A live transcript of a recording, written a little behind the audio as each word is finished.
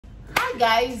Hi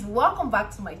guys, welcome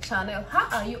back to my channel. How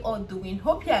are you all doing?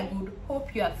 Hope you are good,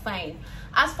 hope you are fine.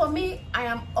 As for me, I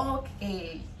am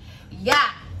okay.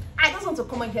 Yeah, I just want to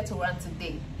come in here to rant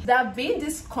today. There have been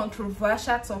this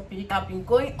controversial topic I've been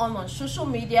going on social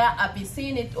media. I've been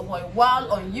seeing it over a while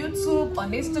on YouTube,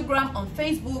 on Instagram, on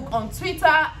Facebook, on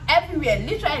Twitter, everywhere,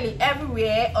 literally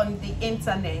everywhere on the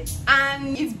internet,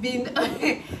 and it's been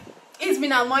it's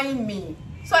been annoying me.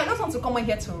 So I just want to come in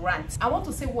here to rant. I want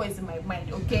to say what is in my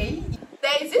mind, okay?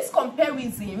 There is this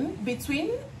comparison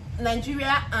between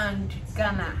Nigeria and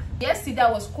Ghana. Yesterday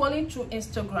I was scrolling through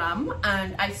Instagram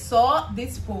and I saw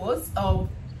this post of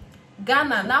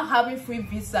Ghana now having free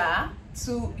visa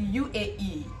to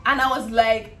UAE, and I was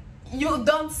like, you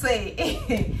don't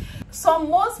say. Some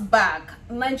months back,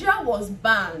 Nigeria was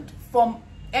banned from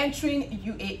entering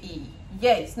UAE.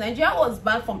 Yes, Nigeria was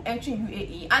banned from entering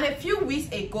UAE, and a few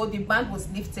weeks ago the ban was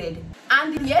lifted,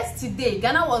 and yesterday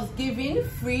Ghana was giving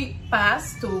free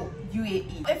pass to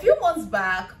UAE. A few months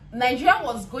back, Nigeria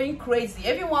was going crazy.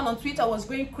 Everyone on Twitter was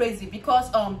going crazy because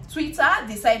Twitter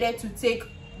decided to take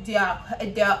their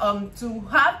to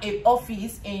have an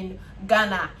office in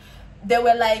Ghana. They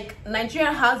were like,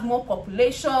 Nigeria has more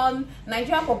population.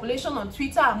 Nigerian population on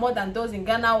Twitter are more than those in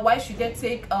Ghana. Why should they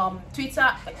take Twitter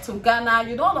to Ghana?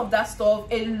 You know, all of that stuff.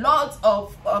 A lot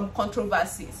of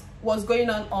controversies was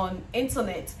going on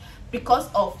internet because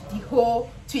of the whole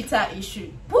Twitter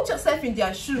issue. Put yourself in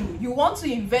their shoe. You want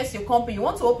to invest your company, you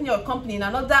want to open your company in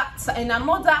another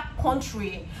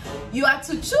country. You are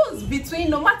to choose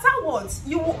between, no matter what,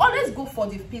 you will always go for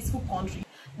the peaceful country.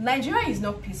 Nigeria is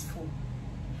not peaceful.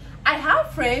 I have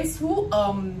friends who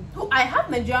I have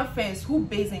Nigerian friends who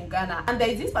based in Ghana, and there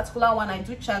is this particular one I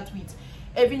do chat with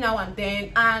every now and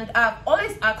then, and I've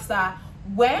always asked her,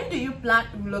 when do you plan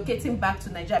relocating back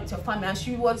to Nigeria with your family? And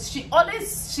she always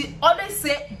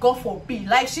say, God forbid.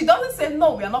 Like, she doesn't say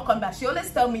no, we are not coming back. She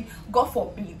always tell me, God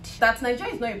forbid. That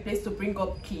Nigeria is not a place to bring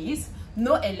up kids,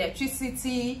 no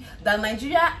electricity, that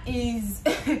Nigeria is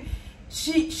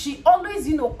she always,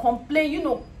 you know, complain, you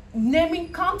know,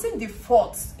 counting the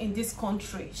faults in this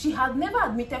country. She had never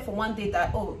admitted for one day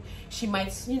that, oh, she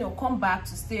might, you know, come back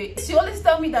to stay. She always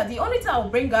tell me that the only time I'll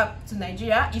bring her to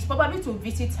Nigeria is probably to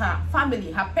visit her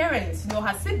family, her parents, you know,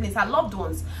 her siblings, her loved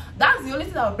ones. That's the only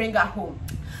thing I'll bring her home.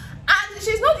 And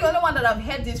she's not the only one that I've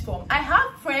heard this from. I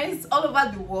have friends all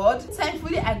over the world.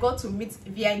 Thankfully, I got to meet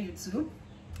via YouTube.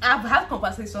 I've had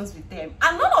conversations with them,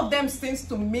 and none of them seems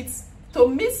to miss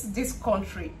this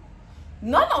country.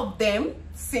 None of them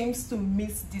seems to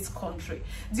miss this country.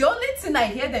 The only thing I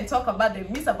hear them talk about, they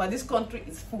miss about this country,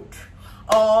 is food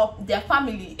or their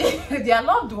family, their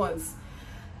loved ones.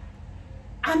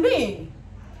 I mean,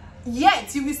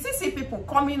 yet you will still see people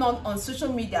coming on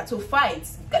social media to fight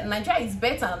that Nigeria is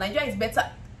better, Nigeria is better.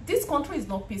 This country is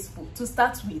not peaceful to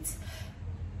start with.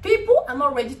 People are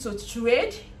not ready to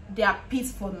trade their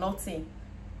peace for nothing.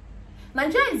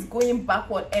 Nigeria is going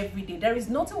backward every day. There is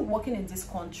nothing working in this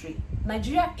country.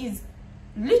 Nigeria is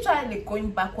literally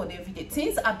going backward every day.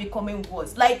 Things are becoming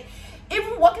worse. Like,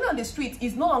 even walking on the street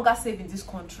is no longer safe in this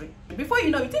country. Before you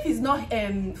know it, if it's not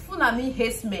Fulani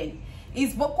Herdsmen,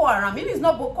 it's Boko Haram. If it's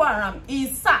not Boko Haram,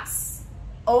 it's SAS.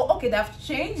 Oh, okay, they've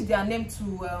changed their name to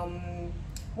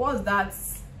what was that?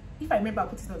 If I remember, I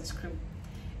put it on the screen.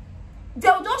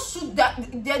 They'll just shoot that.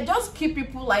 They just keep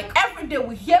people. Like, every day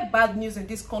we hear bad news in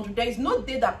this country. There is no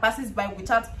day that passes by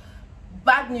without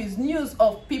bad news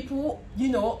of people, you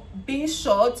know, being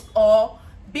shot or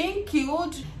being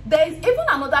killed. There is even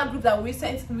another group that we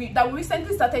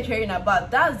recently started hearing about.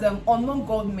 That's unknown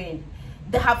gunmen.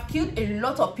 They have killed a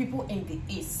lot of people in the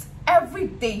east. Every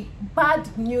day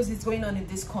bad news is going on in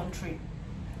this country,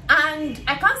 and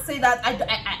I can't say that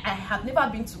I have never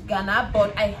been to Ghana,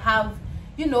 but I have,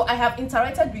 you know, I have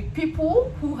interacted with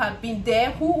people who have been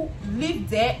there, who live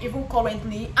there even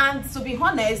currently, and to be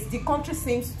honest, the country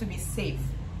seems to be safe.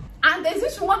 And there's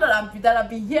this rumor that I've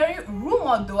been hearing,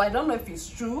 rumor though, I don't know if it's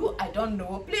true, I don't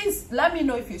know. Please let me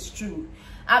know if it's true.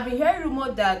 I've been hearing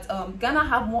rumor that Ghana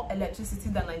have more electricity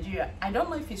than Nigeria. I don't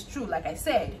know if it's true, like I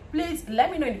said. Please let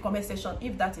me know in the comment section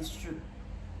if that is true.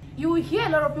 You will hear a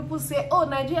lot of people say, oh,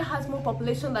 Nigeria has more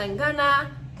population than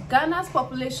Ghana. Ghana's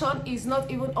population is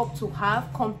not even up to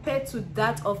half compared to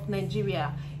that of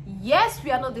Nigeria. Yes,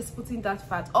 we are not disputing that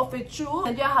fact. Of a truth,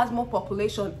 Nigeria has more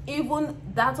population, even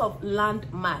that of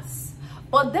land mass.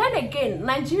 But then again,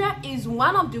 Nigeria is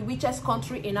one of the richest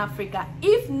countries in Africa,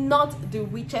 if not the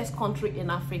richest country in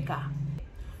Africa.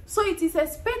 So it is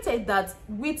expected that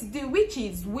with the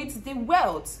riches, with the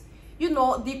wealth, you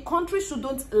know, the country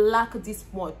shouldn't lack this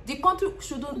much. The country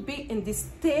shouldn't be in the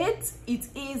state it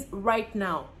is right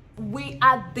now. We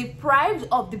are deprived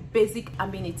of the basic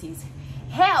amenities.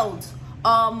 health,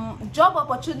 job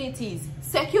opportunities,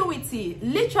 security.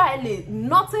 Literally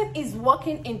nothing is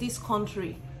working in this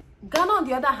country. Ghana, on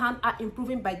the other hand, are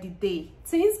improving by the day.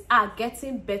 Things are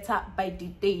getting better by the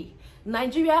day.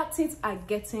 Nigeria, things are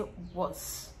getting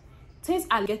worse. Things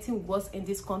are getting worse in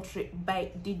this country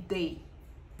by the day.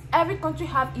 Every country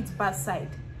have its bad side,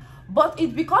 but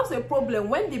it becomes a problem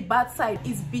when the bad side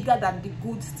is bigger than the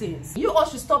good things. You all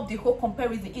should stop the whole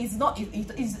comparison. It's not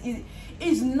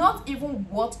even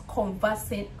worth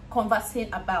conversing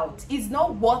about. It's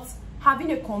not worth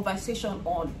having a conversation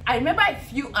on. I remember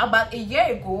about a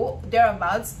year ago,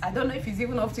 thereabouts, I don't know if it's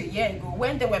even up to a year ago,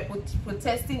 when they were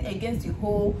protesting against the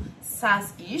whole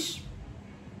SARS ish.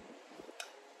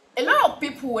 A lot of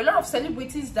people, a lot of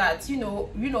celebrities that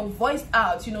voiced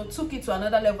out, took it to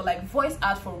another level, like voiced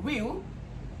out for real.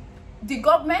 The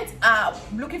government are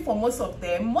looking for most of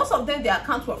them, their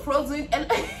accounts were frozen.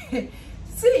 And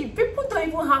see, people don't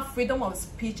even have freedom of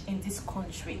speech in this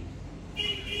country.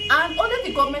 And only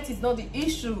the government is not the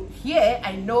issue here.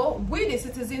 I know we the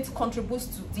citizens contribute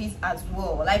to this as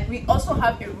well. Like, we also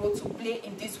have a role to play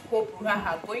in this whole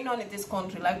program going on in this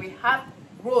country. Like, we have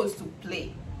roles to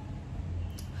play.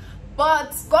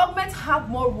 But governments have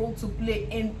more role to play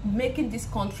in making this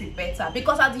country better,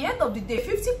 because at the end of the day,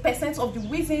 50% of the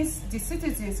reasons the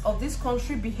citizens of this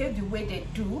country behave the way they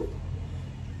do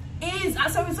is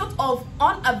as a result of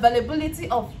unavailability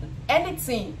of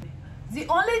anything. The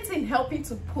only thing helping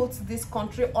to put this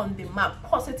country on the map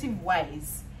positive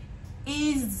wise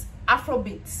is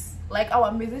Afrobeats. Like,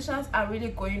 our musicians are really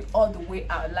going all the way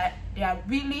out. Like, they are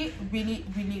really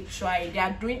trying. They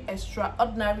are doing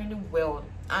extraordinarily well,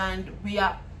 and we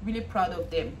are really proud of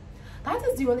them. That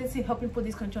is the only thing helping put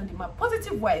this country on the map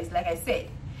positive wise. Like I said,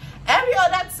 every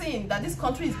other thing that this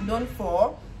country is known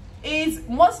for is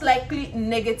most likely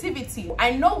negativity.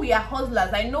 I know we are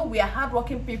hustlers, I know we are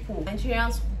hardworking people.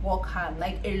 Nigerians work hard,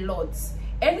 like a lot.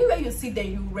 Anywhere you see them,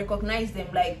 you recognize them,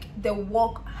 like they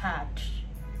work hard.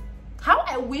 How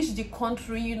I wish the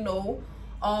country,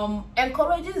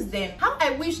 encourages them. How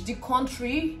I wish the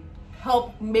country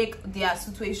help make their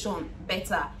situation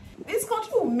better. This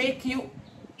country will make you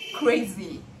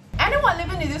crazy. Anyone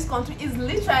living in this country is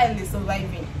literally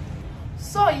surviving.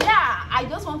 So yeah, I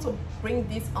just want to bring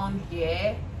this on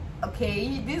here.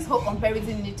 Okay, this whole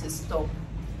comparison needs to stop.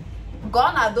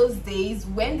 Gone are those days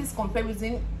when this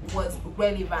comparison was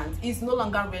relevant. It's no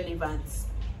longer relevant.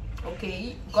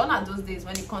 Okay, gone are those days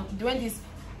when this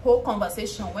whole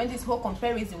conversation, when this whole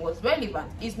comparison was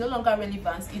relevant. It's no longer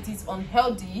relevant. It is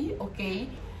unhealthy. Okay,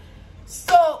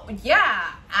 so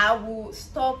yeah, I will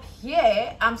stop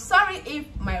here. I'm sorry if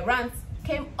my rant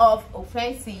came off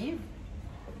offensive,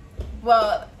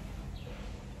 but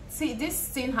see, this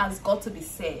thing has got to be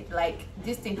said. Like,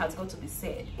 this thing has got to be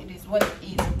said. It is what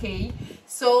it is. Okay,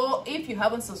 so if you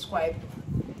haven't subscribed,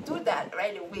 do that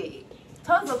right away.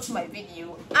 Thumbs up to my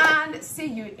video, and see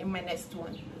you in my next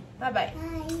one. Bye bye.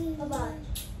 Bye bye.